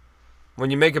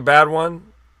when you make a bad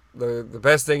one, the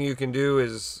best thing you can do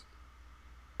is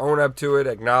own up to it,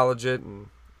 acknowledge it, and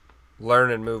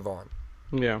learn and move on.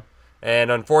 Yeah. And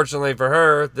unfortunately for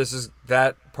her,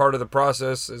 that part of the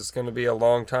process is going to be a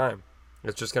long time.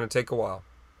 It's just going to take a while.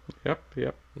 Yep.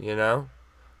 You know?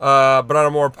 But on a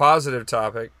more positive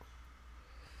topic,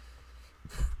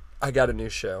 I got a new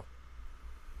show.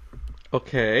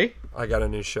 Okay. I got a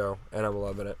new show, and I'm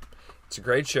loving it. It's a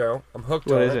great show. I'm hooked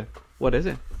on it. What is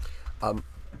it?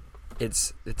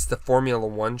 It's the Formula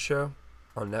One show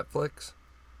on Netflix.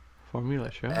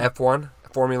 Formula show? F1,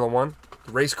 Formula One,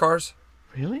 the race cars.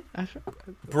 Really?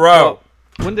 Bro. Well,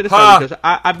 when did it start? Because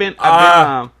I've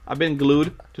been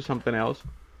glued to something else.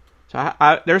 So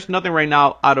there's nothing right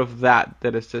now out of that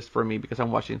is just for me because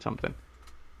I'm watching something.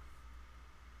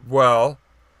 Well,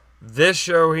 this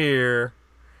show here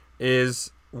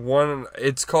is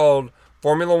it's called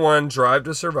Formula One Drive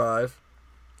to Survive.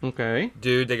 Okay.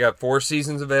 Dude, they got 4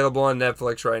 seasons available on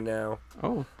Netflix right now.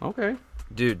 Oh, okay.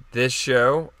 Dude, this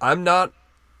show, I'm not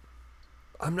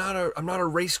a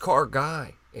race car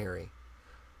guy, Ari.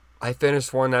 I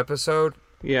finished one episode.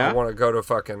 Yeah. I want to go to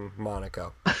fucking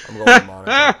Monaco. I'm going to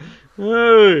Monaco.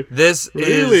 Hey, this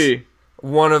is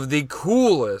one of the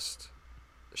coolest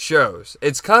shows.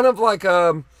 It's kind of like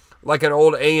an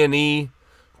old A&E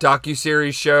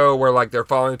docuseries show where like they're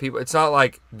following people. It's not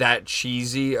like that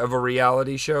cheesy of a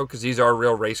reality show because these are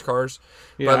real race cars.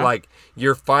 Yeah. But like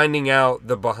you're finding out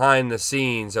the behind the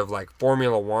scenes of like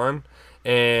Formula One,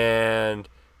 and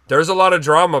there's a lot of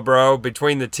drama, bro,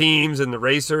 between the teams and the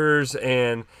racers,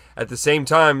 and at the same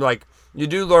time, like you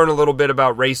do learn a little bit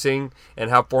about racing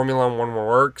and how Formula One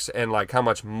works and like how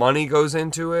much money goes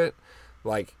into it.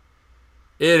 Like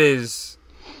it's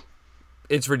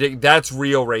ridiculous. That's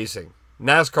real racing.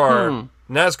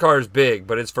 NASCAR is big,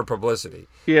 but it's for publicity.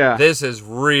 Yeah. This is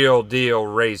real deal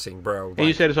racing, bro. And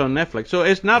you said it's on Netflix. So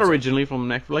it's not originally from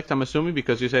Netflix, I'm assuming,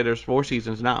 because you said there's 4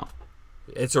 seasons now.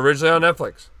 It's originally on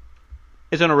Netflix.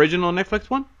 It's an original Netflix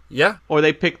one? Yeah. Or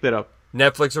they picked it up?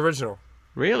 Netflix original.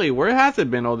 Really? Where has it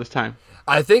been all this time?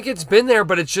 I think it's been there,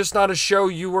 but it's just not a show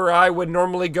you or I would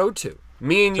normally go to.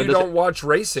 Me and you don't watch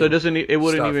racing. So it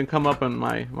wouldn't stuff. even come up on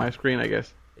my screen, I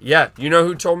guess. Yeah. You know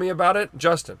who told me about it?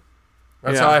 Justin.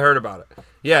 That's how I heard about it.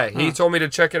 Yeah, he told me to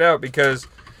check it out because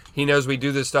he knows we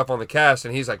do this stuff on the cast,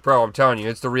 and he's like, bro, I'm telling you,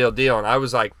 it's the real deal. And I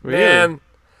was like, man,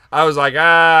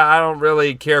 I don't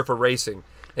really care for racing.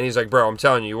 And he's like, bro, I'm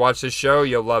telling you watch this show,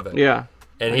 you'll love it. Yeah.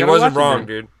 And he wasn't wrong,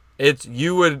 dude.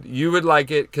 You would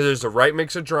like it because there's the right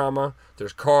mix of drama.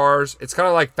 There's cars. It's kind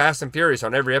of like Fast and Furious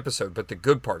on every episode, but the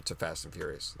good parts of Fast and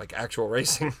Furious, like actual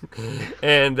racing.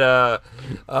 And I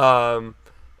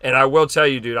will tell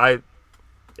you, dude,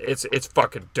 it's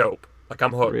fucking dope. Like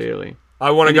I'm hooked. Really?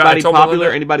 I want to go. Anybody popular?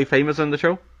 Anybody famous on the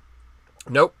show?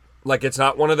 Nope. Like it's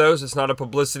not one of those. It's not a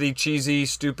publicity, cheesy,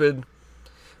 stupid.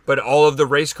 But all of the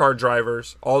race car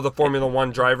drivers, all the Formula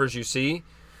One drivers you see.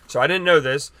 So I didn't know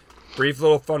this. Brief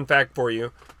little fun fact for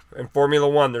you. In Formula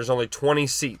One, there's only 20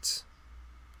 seats.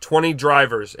 20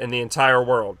 drivers in the entire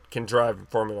world can drive in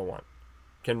Formula One.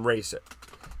 Can race it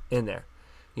in there.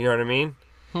 You know what I mean?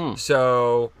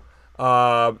 So,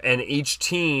 and each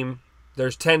team,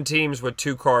 there's 10 teams with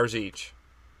 2 cars each.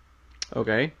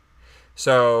 Okay.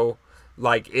 So,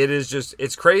 like,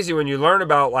 it's crazy when you learn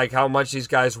about, like, how much these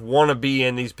guys want to be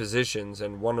in these positions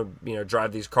and want to,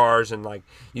 drive these cars. And, like,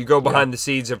 you go behind the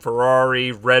scenes of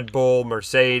Ferrari, Red Bull,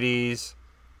 Mercedes.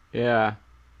 Yeah.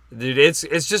 Dude,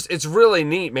 it's really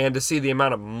neat, man, to see the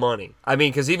amount of money. I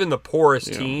mean, because even the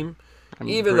poorest team,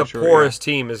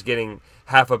 team is getting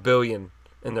 $500 million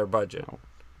in their budget. Oh,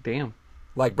 damn.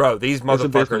 Like, bro, these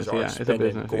motherfuckers are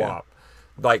spending guap. Yeah.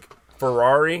 Like,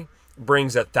 Ferrari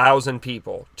brings 1,000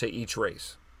 people to each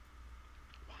race.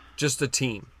 Just a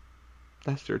team.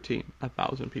 That's their team.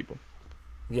 1,000 people.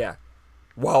 Yeah.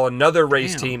 While another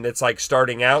race team that's like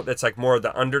starting out, that's like more of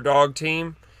the underdog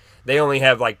team, they only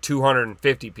have like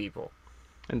 250 people.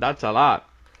 And that's a lot.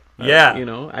 Yeah.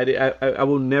 I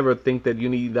will never think that you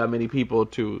need that many people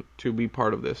to be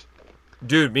part of this.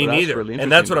 Dude, me neither. Really,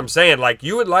 and that's what I'm saying. Like,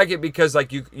 you would like it because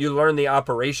like you learn the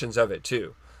operations of it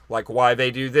too. Like why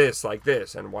they do this like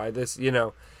this and why this,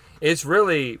 it's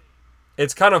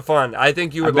kind of fun. I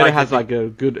think you would like it. It has like a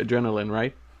good adrenaline,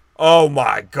 right? Oh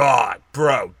my God,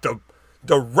 bro.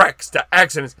 The wrecks, the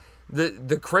accidents.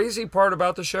 The crazy part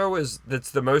about the show is that's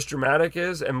the most dramatic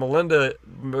is, and Melinda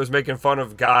was making fun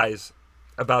of guys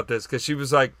about this because she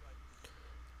was like,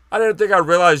 I didn't think I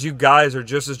realized you guys are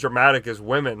just as dramatic as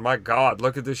women. My God,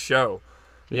 look at this show.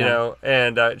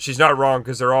 And she's not wrong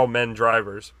because they're all men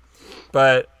drivers.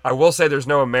 But I will say there's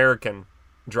no American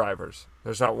drivers.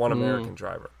 There's not one American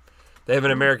driver. They have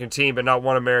an American team, but not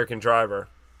one American driver.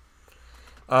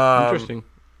 Interesting.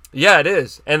 Yeah, it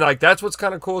is. And like that's what's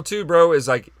kind of cool too, bro, is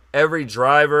like every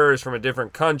driver is from a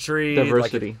different country.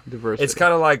 Diversity. It's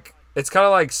kind of like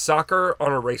soccer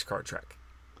on a race car track.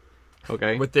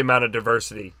 Okay. With the amount of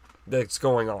diversity that's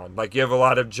going on. Like you have a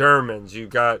lot of Germans. You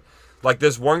got like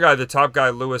this one guy, the top guy,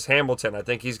 Lewis Hamilton. I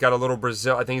think he's got a little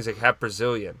Brazil. I think he's like half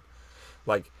Brazilian.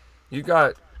 Like you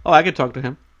got. Oh, I could talk to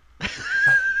him.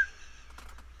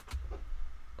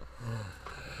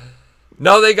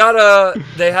 No,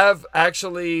 they have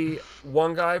actually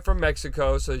one guy from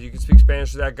Mexico, so you can speak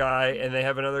Spanish to that guy, and they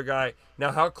have another guy.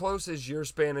 Now, how close is your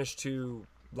Spanish to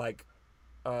like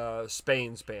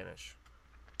Spain Spanish?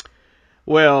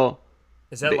 Well,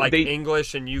 is that like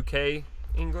English and UK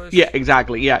English? Yeah,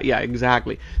 exactly. Yeah,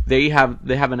 exactly. They have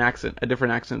an accent, a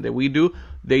different accent that we do.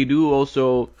 They do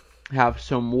also have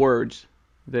some words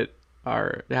that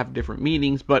have different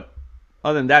meanings, but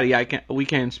other than that, yeah, we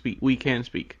can speak to each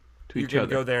other. You can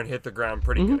go there and hit the ground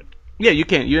pretty good. Yeah, you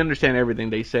can. You understand everything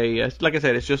they say. Like I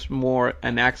said, it's just more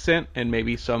an accent and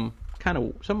maybe some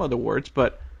other words,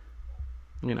 but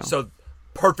So,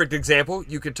 perfect example.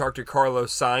 You could talk to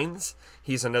Carlos Sainz.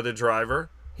 He's another driver.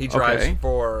 He drives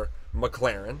for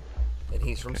McLaren, and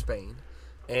he's from Spain.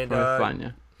 And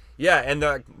España. Yeah,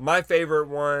 and my favorite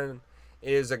one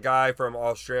is a guy from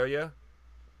Australia,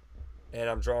 and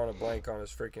I'm drawing a blank on his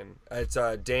freaking. It's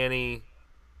Danny.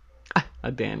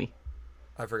 Danny.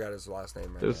 I forgot his last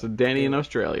name. Right There's now. a Danny in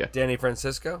Australia. Danny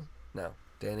Francisco? No,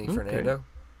 Danny Okay. Fernando.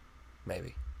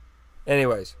 Maybe.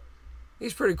 Anyways,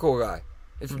 he's a pretty cool guy.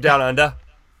 He's from down under.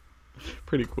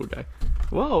 Pretty cool guy.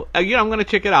 Well, I'm gonna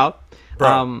check it out. Bro,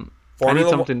 I need Formula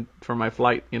One- something for my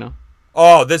flight.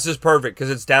 Oh, this is perfect because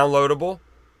it's downloadable.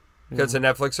 Because it's a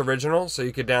Netflix original, so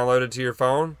you could download it to your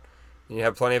phone. And you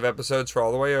have plenty of episodes for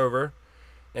all the way over.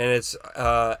 And it's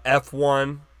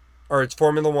F1, or it's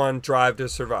Formula One Drive to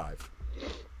Survive.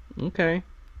 Okay.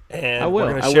 And I will, we're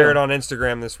going I to share will. it on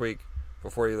Instagram this week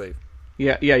before you leave.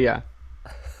 Yeah.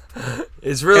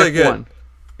 It's really F1.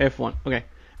 good. F1. Okay,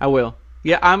 I will.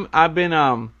 Yeah, I've been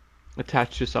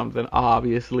attached to something.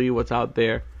 Obviously, what's out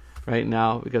there right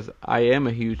now because I am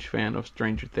a huge fan of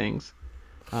Stranger Things.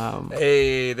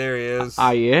 Hey, there he is.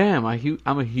 I am.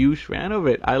 I'm a huge fan of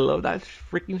it. I love that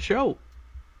freaking show.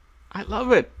 I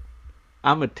love it.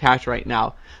 I'm attached right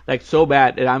now, like so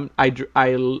bad that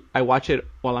I watch it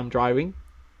while I'm driving,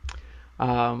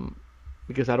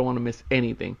 because I don't want to miss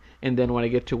anything. And then when I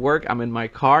get to work, I'm in my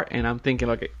car and I'm thinking,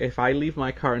 like, if I leave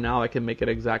my car now, I can make it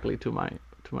exactly to my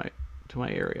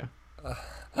area.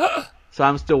 So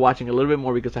I'm still watching a little bit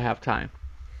more because I have time.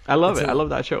 I love it. I love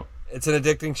that show. It's an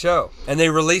addicting show. And they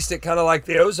released it kind of like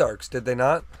the Ozarks, did they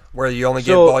not? Where you only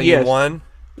get So, volume yes. 1.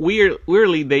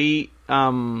 Weirdly, they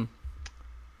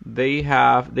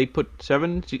put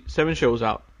seven shows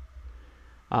out.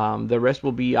 The rest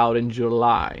will be out in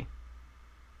July.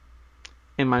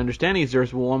 And my understanding is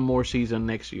there's one more season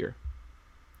next year.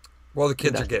 Well, the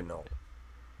kids are getting old.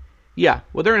 Yeah,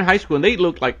 well, they're in high school and they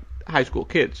look like high school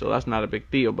kids, so that's not a big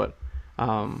deal. But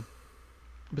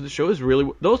the show is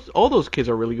really all those kids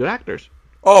are really good actors.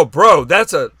 Oh, bro,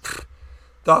 the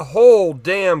whole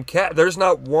damn cat. There's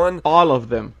not one. All of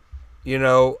them.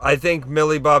 I think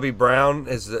Millie Bobby Brown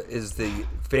is the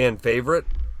fan favorite.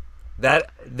 That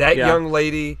young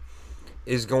lady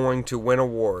is going to win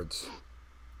awards.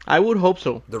 I would hope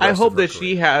so. The I rest hope of her that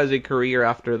she has a career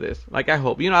after this. Like, I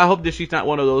hope. I hope that she's not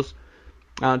one of those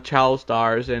child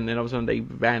stars and then all of a sudden they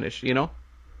vanish,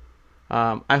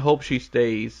 I hope she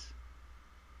stays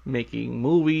making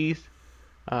movies,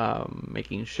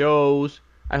 making shows.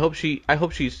 I hope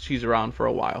she's around for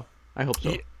a while. I hope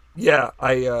so. Yeah,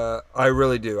 I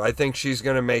really do. I think she's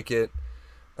going to make it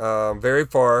very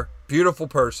far. Beautiful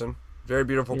person. Very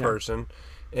beautiful person.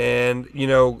 And,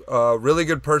 really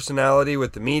good personality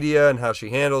with the media and how she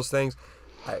handles things.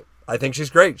 I think she's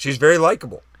great. She's very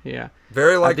likable. Yeah.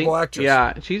 Very likable actress.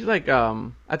 Yeah, she's like,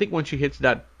 I think when she hits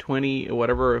that 20 or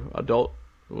whatever adult,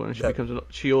 when she becomes adult,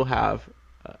 she'll have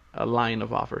a line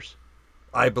of offers.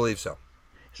 I believe so.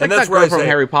 It's like that's that where girl I from say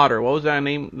Harry Potter. What was that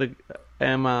name?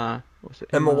 Emma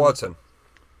Watson.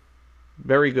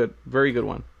 Very good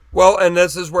one. Well, and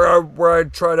this is where I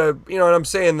try to, and I'm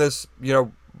saying this,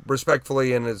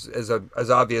 respectfully and as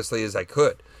obviously as I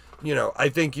could. I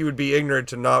think you would be ignorant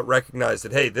to not recognize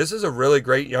that, hey, this is a really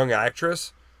great young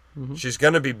actress. Mm-hmm. She's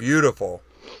going to be beautiful.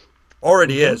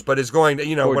 Already is, but is going to,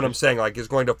 Gorgeous. what I'm saying, like, is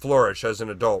going to flourish as an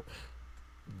adult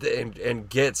and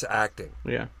gets acting.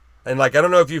 Yeah. And, like, I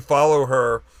don't know if you follow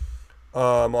her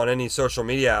on any social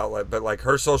media outlet, but, like,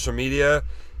 her social media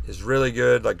is really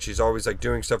good. Like, she's always, like,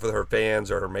 doing stuff with her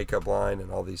fans or her makeup line and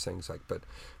all these things. Like, but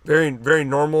very, very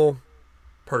normal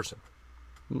person.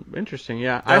 Interesting,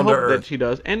 yeah. Down I to hope earth. that she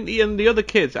does. And the other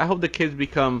kids, I hope the kids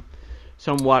become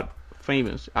somewhat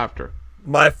famous after.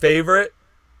 My favorite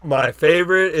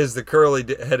is the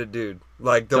curly-headed dude.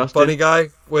 Like, the Dustin? funny guy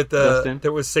with Dustin?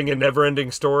 that was singing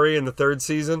Never-Ending Story in the 3rd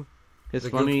season. His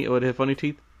The funny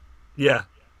teeth. Yeah.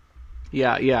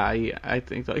 Yeah, I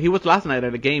think so. He was last night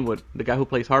at a game with the guy who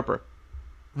plays Harper.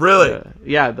 Really?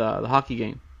 The hockey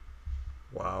game.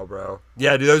 Wow, bro.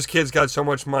 Yeah, dude, those kids got so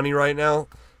much money right now.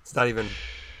 It's not even...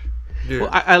 Dude,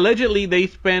 Well, allegedly they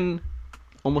spend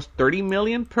almost $30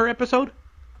 million per episode.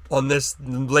 on this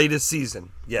latest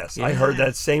season. Yes, I Yeah. heard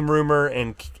that same rumor,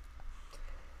 and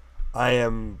I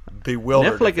am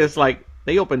bewildered. Netflix is like,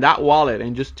 they open that wallet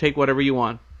and just take whatever you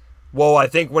want. Well, I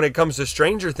think when it comes to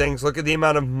Stranger Things, look at the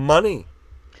amount of money.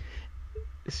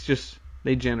 It's just,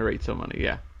 they generate so money,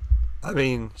 yeah. I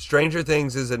mean, Stranger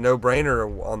Things is a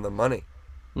no-brainer on the money.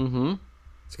 Mm-hmm.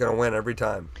 It's going to win every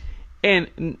time.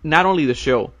 And not only the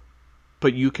show,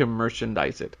 but you can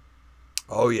merchandise it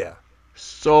Oh, yeah.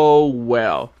 so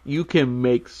well. You can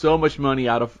make so much money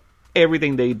out of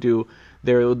everything they do.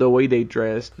 The way they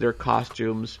dress, their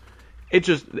costumes. It's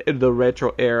just the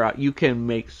retro era. You can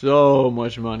make so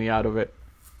much money out of it.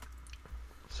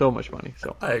 So much money.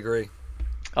 So, I agree.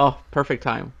 oh, perfect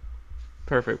time.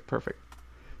 Perfect.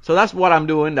 So that's what I'm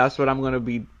doing. That's what I'm gonna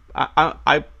be.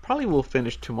 I probably will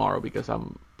finish tomorrow because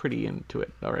I'm pretty into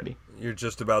it already. You're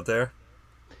just about there.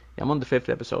 Yeah, I'm on the 5th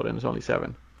episode and it's only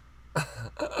 7.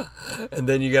 And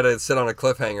then you got to sit on a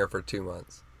cliffhanger for 2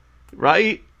 months.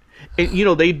 Right?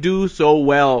 And they do so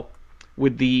well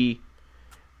with the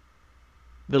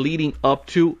leading up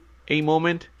to a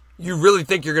moment. You really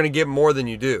think you're going to get more than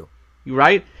you do.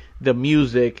 Right? The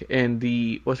music and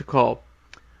the what's it called?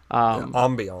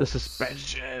 Ambiance. The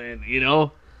suspension, and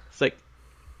it's like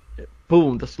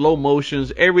boom, the slow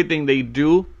motions, everything they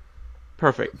do,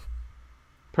 perfect.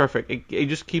 It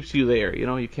just keeps you there.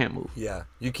 You can't move. Yeah,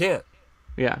 you can't.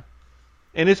 Yeah,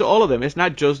 and it's all of them. It's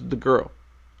not just the girl.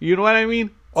 You know what I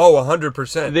mean? Oh,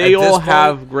 100%. They all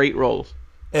have great roles.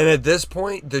 And at this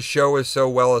point, the show is so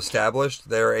well established,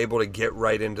 they're able to get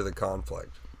right into the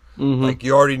conflict. Mm-hmm. Like,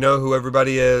 you already know who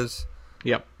everybody is.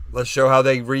 Yep. Let's show how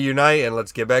they reunite, and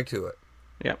let's get back to it.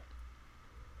 Yep.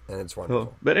 And it's wonderful.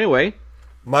 Cool. But anyway.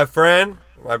 My friend,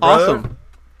 my brother. Awesome.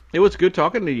 It was good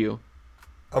talking to you.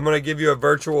 I'm going to give you a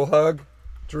virtual hug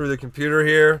through the computer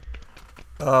here.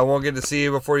 I won't get to see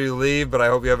you before you leave, but I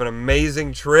hope you have an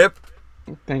amazing trip.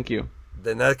 Thank you.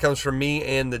 Then that comes from me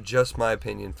and the Just My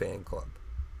Opinion fan club.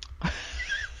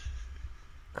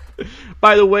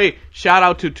 By the way, shout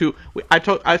out to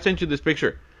I sent you this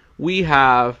picture. We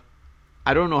have,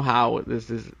 I don't know how this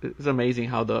is. It's amazing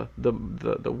how the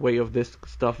way of this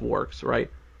stuff works, right?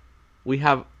 We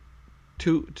have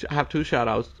two shout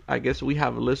outs. I guess we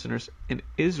have listeners in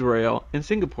Israel and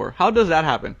Singapore. How does that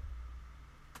happen?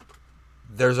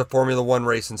 There's a Formula One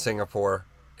race in Singapore.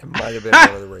 It might have been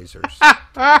one of the racers.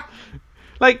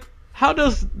 Like, how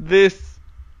does this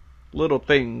little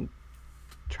thing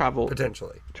travels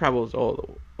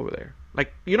all over there?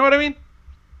 Like, you know what I mean?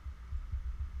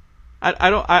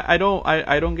 I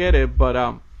don't get it,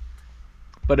 but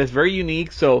it's very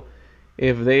unique. So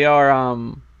if they are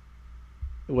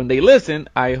when they listen,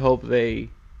 I hope they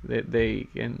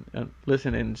can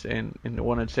listen and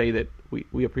want to say that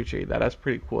we appreciate that. That's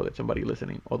pretty cool that somebody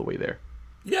listening all the way there.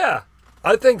 Yeah,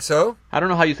 I think so. I don't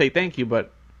know how you say thank you,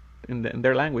 but in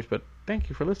their language, but thank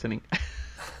you for listening.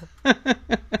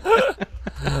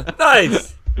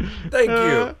 Nice. Thank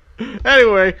you.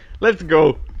 Anyway, let's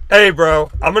go. Hey, bro,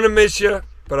 I'm going to miss you,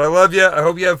 but I love you. I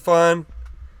hope you have fun.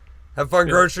 Have fun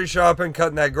grocery shopping,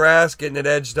 cutting that grass, getting it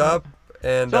edged up.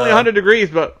 And it's only 100 degrees,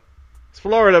 but it's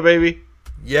Florida, baby.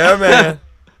 Yeah, man.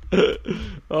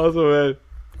 Awesome, man.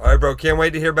 All right, bro. Can't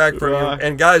wait to hear back from you.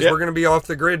 And, guys, we're going to be off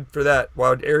the grid for that.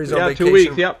 While Aries on vacation. 2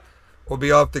 weeks, yep. We'll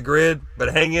be off the grid,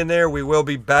 but hang in there. We will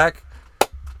be back.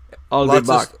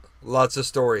 Lots of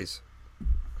stories.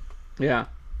 Yeah.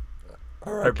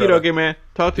 All right, okay, man.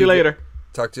 Talk to you later.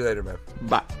 Talk to you later, man.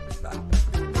 Bye. Bye.